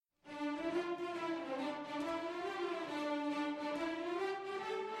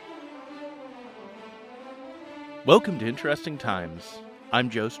Welcome to Interesting Times. I'm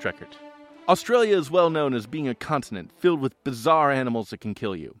Joe Streckert. Australia is well known as being a continent filled with bizarre animals that can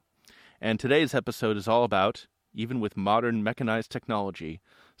kill you. And today's episode is all about, even with modern mechanized technology,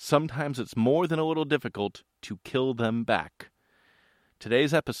 sometimes it's more than a little difficult to kill them back.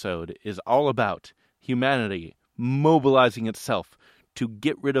 Today's episode is all about humanity mobilizing itself to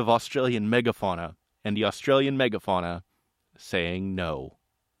get rid of Australian megafauna, and the Australian megafauna saying no.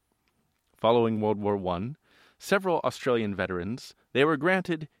 Following World War I, several Australian veterans, they were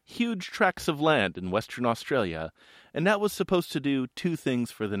granted huge tracts of land in Western Australia, and that was supposed to do two things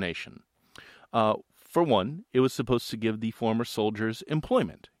for the nation. For one, it was supposed to give the former soldiers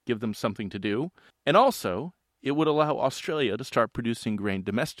employment, give them something to do, and also it would allow Australia to start producing grain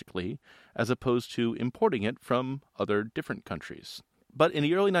domestically as opposed to importing it from other different countries. But in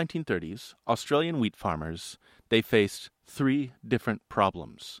the early 1930s, Australian wheat farmers, they faced three different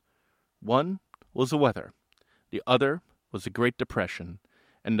problems. One was the weather. The other was the Great Depression,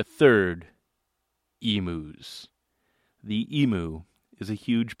 and the third, emus. The emu is a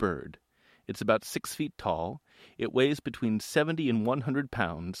huge bird. It's about 6 feet tall, it weighs between 70 and 100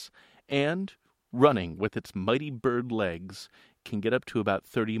 pounds, and, running with its mighty bird legs, can get up to about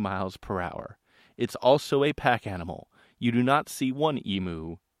 30 miles per hour. It's also a pack animal. You do not see one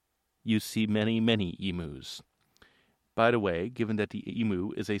emu, you see many, many emus. By the way, given that the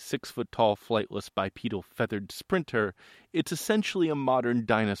emu is a 6-foot-tall flightless bipedal feathered sprinter, it's essentially a modern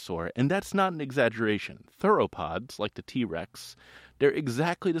dinosaur, and that's not an exaggeration. Theropods, like the T-Rex, they're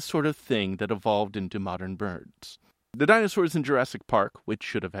exactly the sort of thing that evolved into modern birds. The dinosaurs in Jurassic Park, which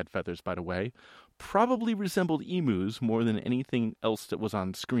should have had feathers by the way, probably resembled emus more than anything else that was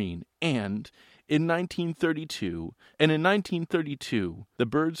on screen, and in 1932, the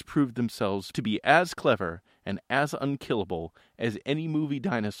birds proved themselves to be as clever and as unkillable as any movie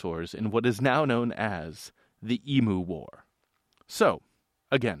dinosaurs in what is now known as the Emu War. So,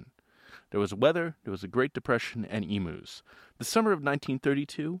 again, there was weather, there was a Great Depression, and emus. The summer of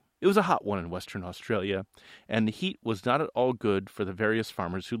 1932, it was a hot one in Western Australia, and the heat was not at all good for the various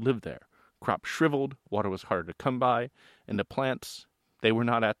farmers who lived there. Crops shriveled, water was harder to come by, and the plants, they were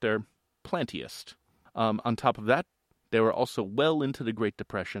not at their plantiest. On top of that, they were also well into the Great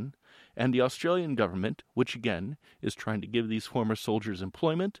Depression, and the Australian government, which again is trying to give these former soldiers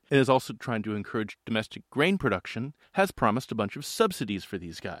employment and is also trying to encourage domestic grain production, has promised a bunch of subsidies for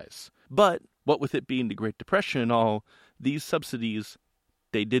these guys. But, what with it being the Great Depression and all, these subsidies,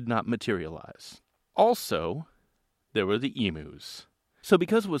 they did not materialize. Also, there were the emus. So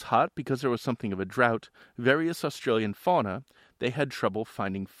because it was hot, because there was something of a drought, various Australian fauna, they had trouble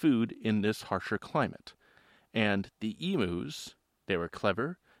finding food in this harsher climate. And the emus, they were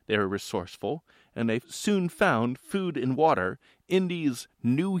clever, they were resourceful, and they soon found food and water in these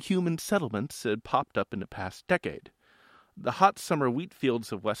new human settlements that had popped up in the past decade. The hot summer wheat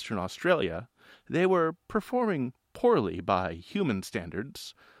fields of Western Australia, they were performing poorly by human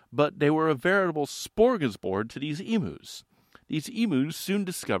standards, but they were a veritable smorgasbord to these emus. These emus soon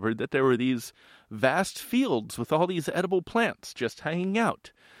discovered that there were these vast fields with all these edible plants just hanging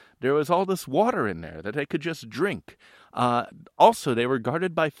out. There was all this water in there that they could just drink. Also, they were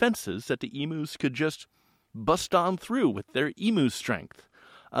guarded by fences that the emus could just bust on through with their emu strength.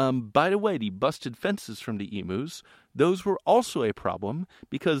 By the way, the busted fences from the emus, those were also a problem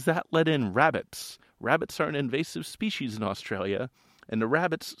because that let in rabbits. Rabbits are an invasive species in Australia, and the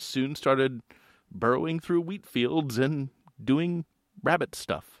rabbits soon started burrowing through wheat fields and doing rabbit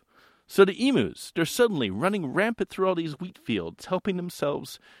stuff. So the emus, they're suddenly running rampant through all these wheat fields, helping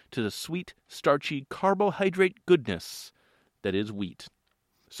themselves to the sweet, starchy carbohydrate goodness that is wheat.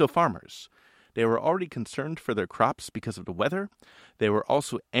 So farmers, they were already concerned for their crops because of the weather. They were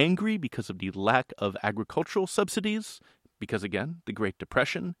also angry because of the lack of agricultural subsidies, because again, the Great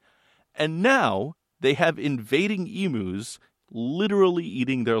Depression. And now they have invading emus literally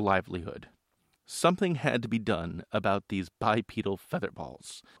eating their livelihood. Something had to be done about these bipedal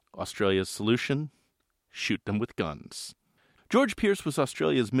featherballs. Australia's solution? Shoot them with guns. George Pearce was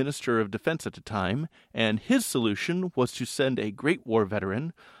Australia's Minister of Defence at the time, and his solution was to send a Great War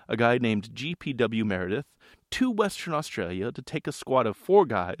veteran, a guy named G.P.W. Meredith, to Western Australia to take a squad of 4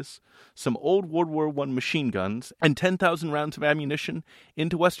 guys, some old World War I machine guns, and 10,000 rounds of ammunition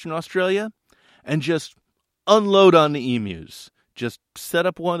into Western Australia, and just unload on the emus. Just set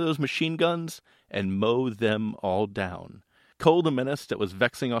up one of those machine guns and mow them all down. Cull the menace that was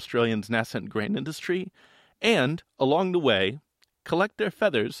vexing Australians' nascent grain industry, and, along the way, collect their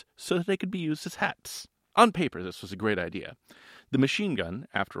feathers so that they could be used as hats. On paper, this was a great idea. The machine gun,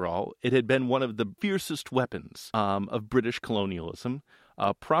 after all, it had been one of the fiercest weapons of British colonialism.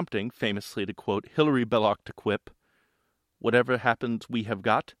 prompting famously to quote Hilary Belloc to quip, "Whatever happens, we have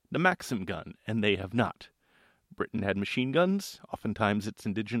got the Maxim gun, and they have not. Britain had machine guns. Oftentimes its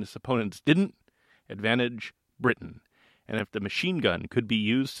indigenous opponents didn't. Advantage, Britain. And if the machine gun could be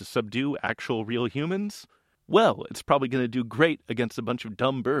used to subdue actual real humans, well, it's probably going to do great against a bunch of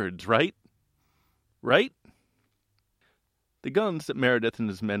dumb birds, right? Right?" The guns that Meredith and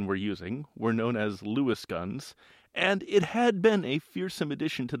his men were using were known as Lewis guns, and it had been a fearsome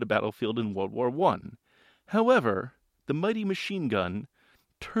addition to the battlefield in World War I. However, the mighty machine gun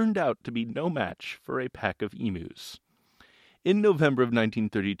turned out to be no match for a pack of emus. In November of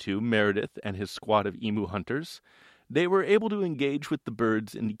 1932, Meredith and his squad of emu hunters, they were able to engage with the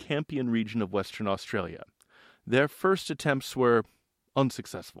birds in the Campion region of Western Australia. Their first attempts were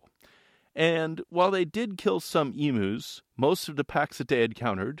unsuccessful. And while they did kill some emus, most of the packs that they had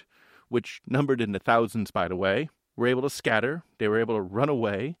countered, which numbered in the thousands by the way, were able to scatter, they were able to run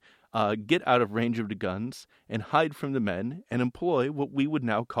away, get out of range of the guns, and hide from the men, and employ what we would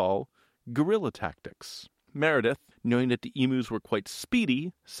now call guerrilla tactics. Meredith, knowing that the emus were quite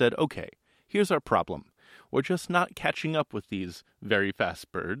speedy, said, "Okay, here's our problem. We're just not catching up with these very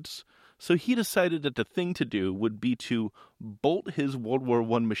fast birds." So he decided that the thing to do would be to bolt his World War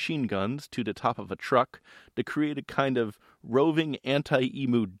I machine guns to the top of a truck to create a kind of roving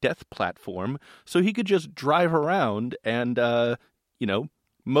anti-emu death platform so he could just drive around and,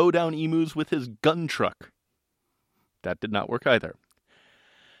 mow down emus with his gun truck. That did not work either.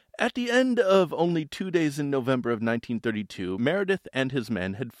 At the end of only 2 days in November of 1932, Meredith and his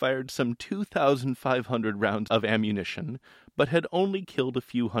men had fired some 2,500 rounds of ammunition, but had only killed a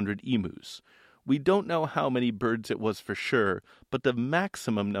few hundred emus. We don't know how many birds it was for sure, but the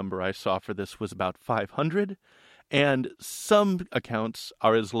maximum number I saw for this was about 500, and some accounts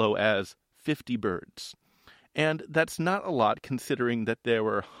are as low as 50 birds. And that's not a lot considering that there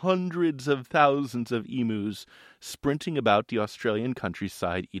were hundreds of thousands of emus sprinting about the Australian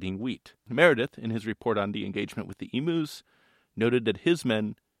countryside eating wheat. Meredith, in his report on the engagement with the emus, noted that his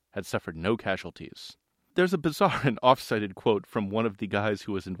men had suffered no casualties. There's a bizarre and off-cited quote from one of the guys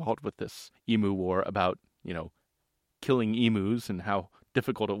who was involved with this emu war about, killing emus and how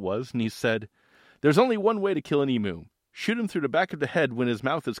difficult it was, and he said, "There's only one way to kill an emu. Shoot him through the back of the head when his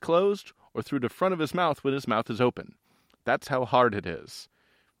mouth is closed, or through the front of his mouth when his mouth is open. That's how hard it is,"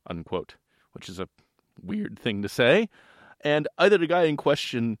 unquote, which is a weird thing to say. And either the guy in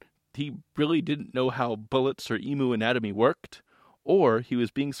question, he really didn't know how bullets or emu anatomy worked, or he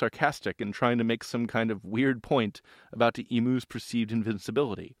was being sarcastic and trying to make some kind of weird point about the emu's perceived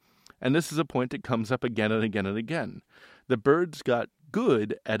invincibility. And this is a point that comes up again and again and again. The birds got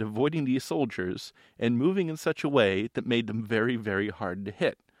good at avoiding these soldiers and moving in such a way that made them very, very hard to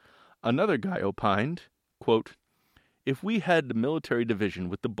hit. Another guy opined, quote, "If we had the military division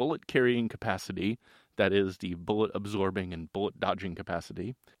with the bullet-carrying capacity, that is, the bullet-absorbing and bullet-dodging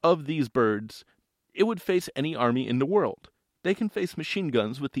capacity, of these birds, it would face any army in the world. They can face machine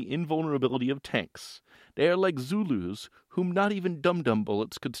guns with the invulnerability of tanks. They are like Zulus, whom not even dum-dum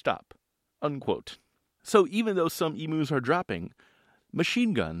bullets could stop," unquote. So even though some emus are dropping,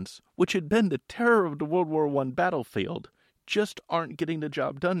 machine guns, which had been the terror of the World War I battlefield, just aren't getting the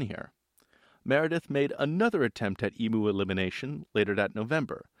job done here. Meredith made another attempt at emu elimination later that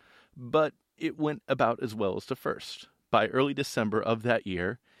November, but it went about as well as the first. By early December of that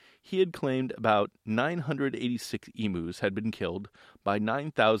year, he had claimed about 986 emus had been killed by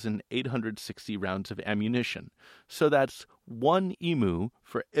 9,860 rounds of ammunition, so that's 1 emu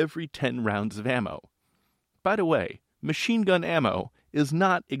for every 10 rounds of ammo. By the way, machine gun ammo is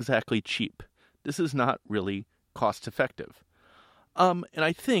not exactly cheap. This is not really cost-effective. And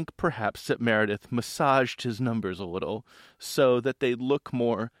I think perhaps that Meredith massaged his numbers a little so that they look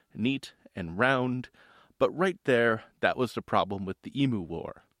more neat and round, but right there, that was the problem with the emu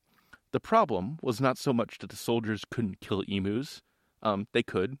war. The problem was not so much that the soldiers couldn't kill emus, they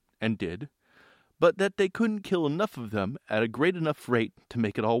could and did, but that they couldn't kill enough of them at a great enough rate to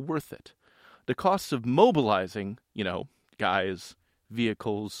make it all worth it. The costs of mobilizing, guys,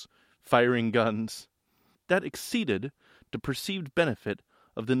 vehicles, firing guns, that exceeded the perceived benefit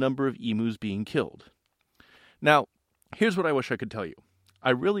of the number of emus being killed. Now, here's what I wish I could tell you. I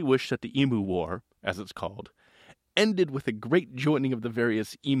really wish that the Emu War, as it's called, ended with a great joining of the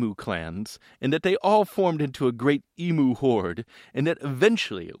various emu clans, and that they all formed into a great emu horde, and that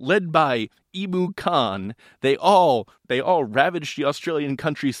eventually, led by Emu Khan, they all ravaged the Australian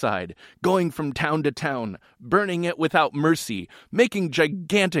countryside, going from town to town, burning it without mercy, making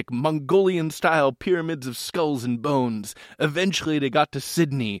gigantic Mongolian-style pyramids of skulls and bones. Eventually they got to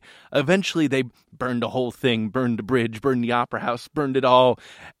Sydney. Eventually they burned the whole thing, burned the bridge, burned the opera house, burned it all,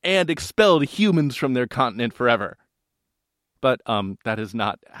 and expelled humans from their continent forever. But that is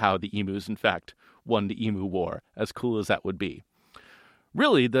not how the emus, in fact, won the Emu War, as cool as that would be.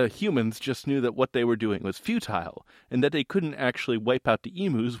 Really, the humans just knew that what they were doing was futile, and that they couldn't actually wipe out the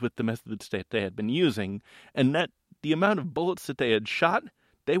emus with the methods that they had been using, and that the amount of bullets that they had shot,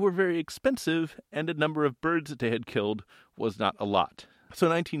 they were very expensive, and the number of birds that they had killed was not a lot. So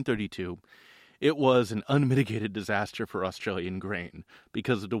 1932, it was an unmitigated disaster for Australian grain,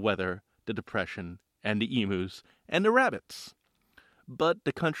 because of the weather, the depression, and the emus, and the rabbits. But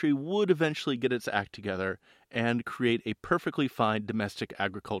the country would eventually get its act together and create a perfectly fine domestic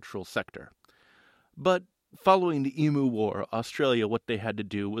agricultural sector. But following the Emu War, Australia, what they had to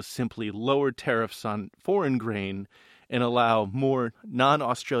do was simply lower tariffs on foreign grain and allow more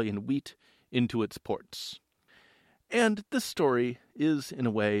non-Australian wheat into its ports. And this story is, in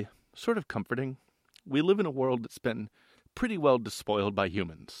a way, sort of comforting. We live in a world that's been pretty well despoiled by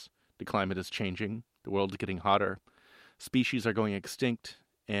humans. The climate is changing, the world is getting hotter, species are going extinct,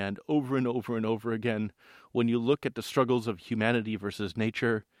 and over and over again, when you look at the struggles of humanity versus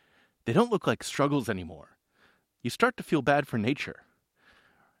nature, they don't look like struggles anymore. You start to feel bad for nature.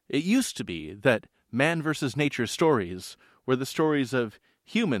 It used to be that man versus nature stories were the stories of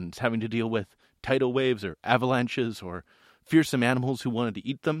humans having to deal with tidal waves or avalanches or fearsome animals who wanted to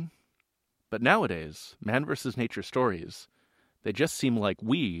eat them. But nowadays, man versus nature stories, they just seem like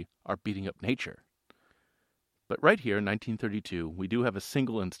we are beating up nature. But right here in 1932, we do have a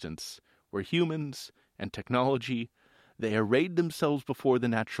single instance where humans and technology, they arrayed themselves before the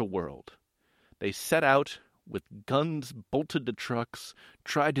natural world. They set out with guns bolted to trucks,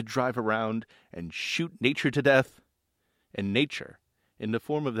 tried to drive around and shoot nature to death. And nature, in the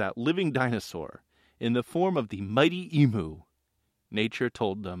form of that living dinosaur, in the form of the mighty emu, nature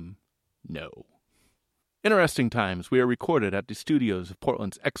told them no. Interesting Times, we are recorded at the studios of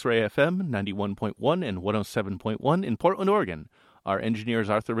Portland's X-Ray FM 91.1 and 107.1 in Portland, Oregon. Our engineer is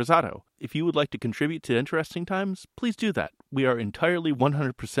Arthur Rosado. If you would like to contribute to Interesting Times, please do that. We are entirely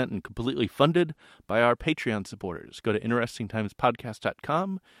 100% and completely funded by our Patreon supporters. Go to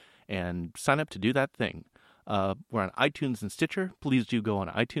interestingtimespodcast.com and sign up to do that thing. We're on iTunes and Stitcher. Please do go on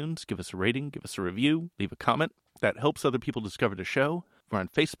iTunes, give us a rating, give us a review, leave a comment. That helps other people discover the show. We're on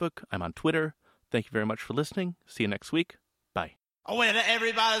Facebook. I'm on Twitter. Thank you very much for listening. See you next week. Bye. When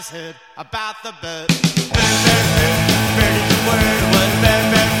everybody's heard about the bird. Bird is the word. What bird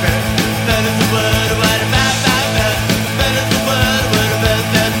is the word?